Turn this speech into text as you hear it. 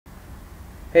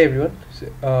Hey everyone.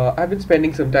 I've been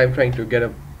spending some time trying to get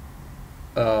up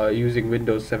using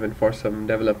Windows 7 for some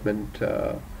development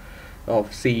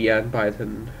of C and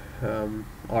Python,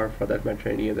 or for that matter,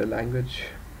 any other language.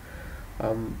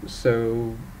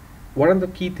 So, one of the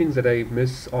key things that I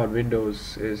miss on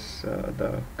Windows is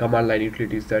the command line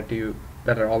utilities that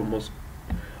are almost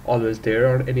always there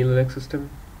on any Linux system.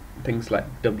 Things like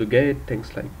wget,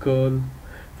 things like curl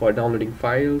for downloading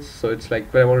files. So it's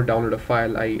like when I want to download a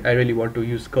file, I really want to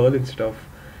use curl instead of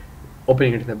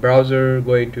opening it in the browser,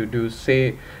 going to do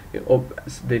say,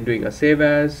 then doing a save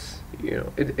as.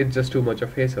 It's just too much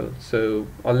of hassle. So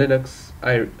on Linux,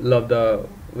 I love the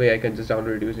way I can just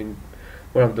download it using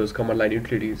one of those command line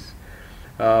utilities.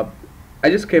 Uh, I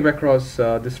just came across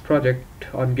this project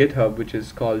on GitHub, which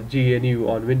is called GNU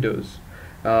on Windows.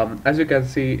 As you can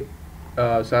see,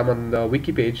 so I'm on the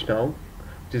wiki page now,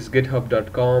 which is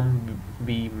github.com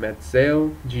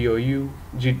bmetzel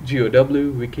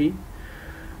GOW wiki.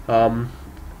 Um,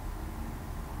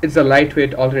 it's a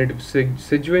lightweight alternative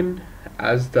Cygwin,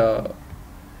 as the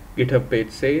GitHub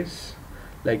page says.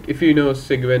 Like, if you know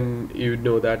Cygwin, you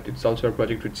know that it's also a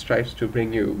project which strives to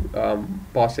bring you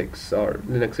POSIX or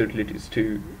Linux utilities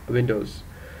to Windows.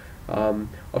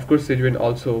 Of course, Cygwin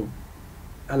also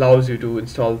allows you to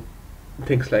install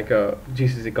things like a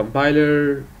GCC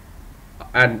compiler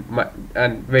and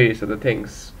various other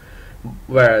things.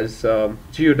 Whereas GOW,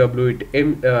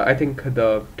 I think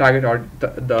the target or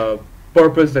the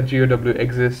purpose that GOW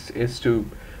exists is to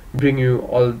bring you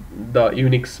all the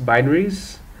Unix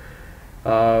binaries.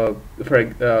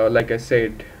 Like I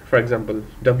said, for example,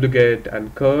 wget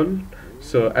and curl.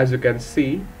 So as you can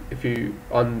see, if you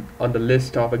on the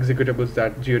list of executables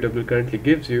that GOW currently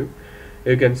gives you,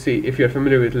 you can see, if you're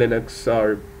familiar with Linux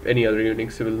or any other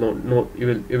Unix, you will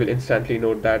you will instantly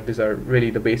note that these are really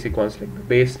the basic ones, like the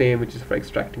base name, which is for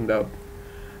extracting the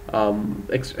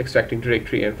extracting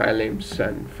directory and file names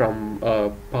and from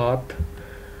path,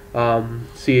 chown,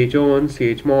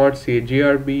 chmod,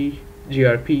 chgrb,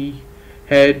 grp,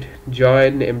 head,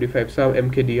 join, md5 sum,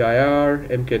 mkdir,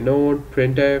 mknode,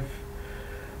 printf,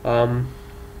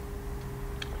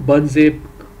 bunzip,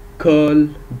 curl,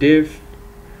 diff,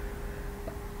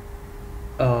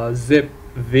 zip,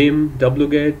 vim,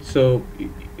 wget. So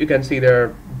you can see there are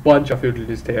a bunch of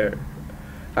utilities there.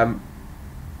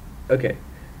 Okay,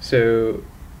 so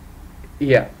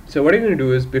yeah, so what I'm going to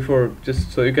do is, before,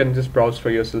 just so you can just browse for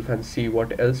yourself and see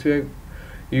what else you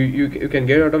can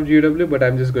get out of GW, but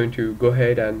I'm just going to go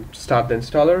ahead and start the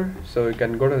installer. So you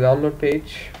can go to the download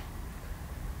page.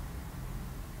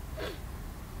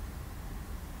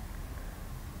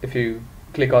 If you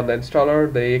click on the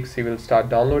installer, the exe will start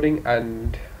downloading,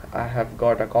 and I have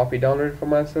got a copy downloaded for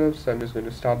myself, so I'm just going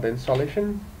to start the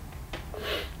installation.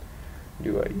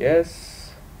 Do a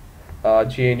yes.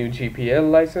 GNU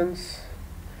GPL license.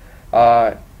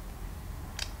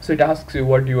 So it asks you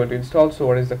what do you want to install. So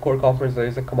what is the core components? There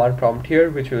is a command prompt here,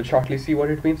 which we'll shortly see what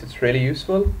it means. It's really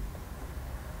useful.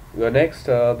 Go next.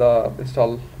 The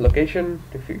install location,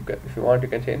 if you want, you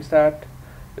can change that.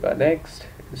 Go next,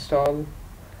 install,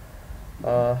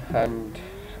 and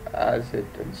as it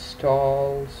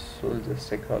installs, we'll just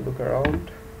take a look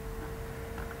around.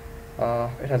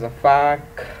 It has a FAQ,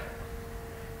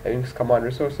 Linux command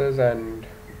resources, and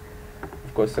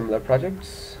of course similar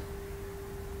projects.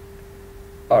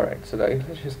 Alright, so the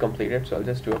installation is completed, so I'll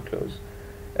just do a close.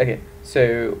 Okay,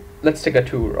 so let's take a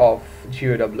tour of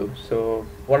GOW. So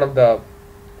one of the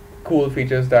cool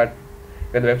features that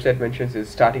the website mentions is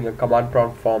starting a command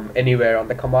prompt from anywhere on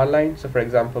the command line. So for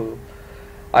example,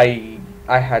 I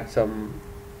had some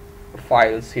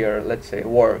files here, let's say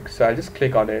work, so I'll just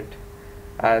click on it,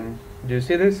 and do you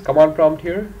see this command prompt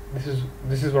here? This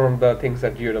is one of the things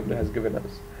that GOW has given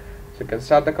us. So you can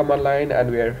start the command line,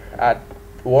 and we're at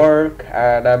work,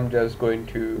 and I'm just going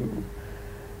to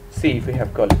see if we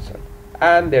have curl installed,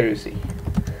 and there you see.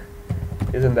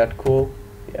 Isn't that cool?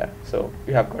 Yeah, so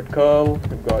you have got curl,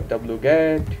 you've got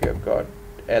wget, you have got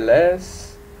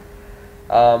ls.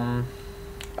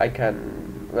 I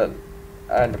can, well,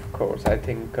 and of course I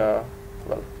think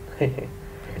well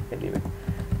anyway,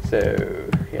 so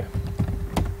yeah.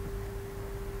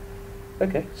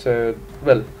 Okay, so,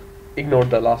 well, ignore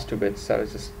the last two bits. I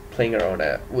was just playing around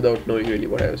without knowing really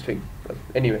what I was doing. But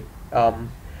anyway,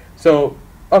 so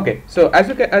okay, so as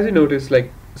you notice,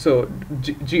 like, so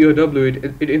GOW,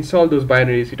 it installed those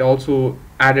binaries. It also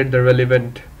added the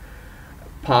relevant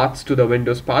paths to the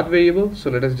Windows path variable. So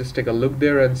let us just take a look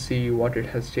there and see what it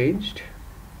has changed.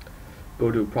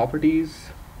 Go to properties,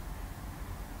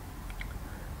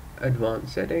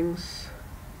 advanced settings,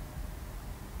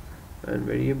 and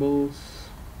variables.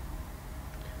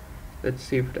 Let's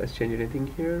see if it has changed anything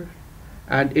here.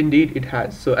 And indeed it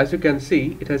has. So as you can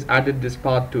see, it has added this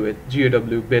path to it,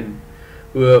 GOW bin,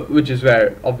 which is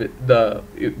where the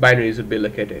binaries would be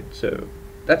located. So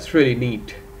that's really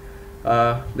neat.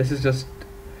 This is just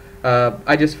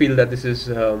I just feel that this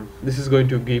is going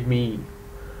to give me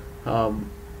um,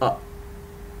 a,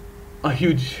 a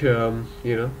huge a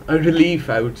relief,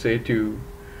 I would say, to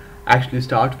actually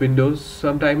start Windows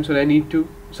sometimes when I need to,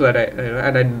 so that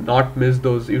I not miss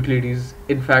those utilities.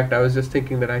 In fact, I was just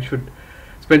thinking that I should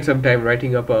spend some time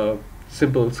writing up a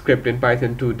simple script in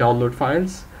Python to download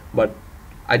files, but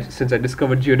since I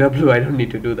discovered GOW, I don't need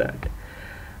to do that.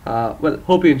 Well,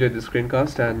 hope you enjoyed this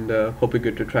screencast, and hope you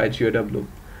get to try GOW.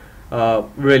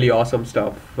 Really awesome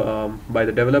stuff by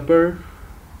the developer,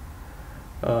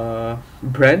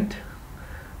 Brent.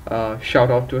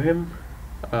 Shout out to him.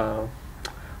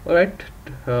 Alright,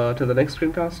 to the next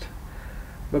screencast.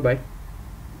 Bye bye.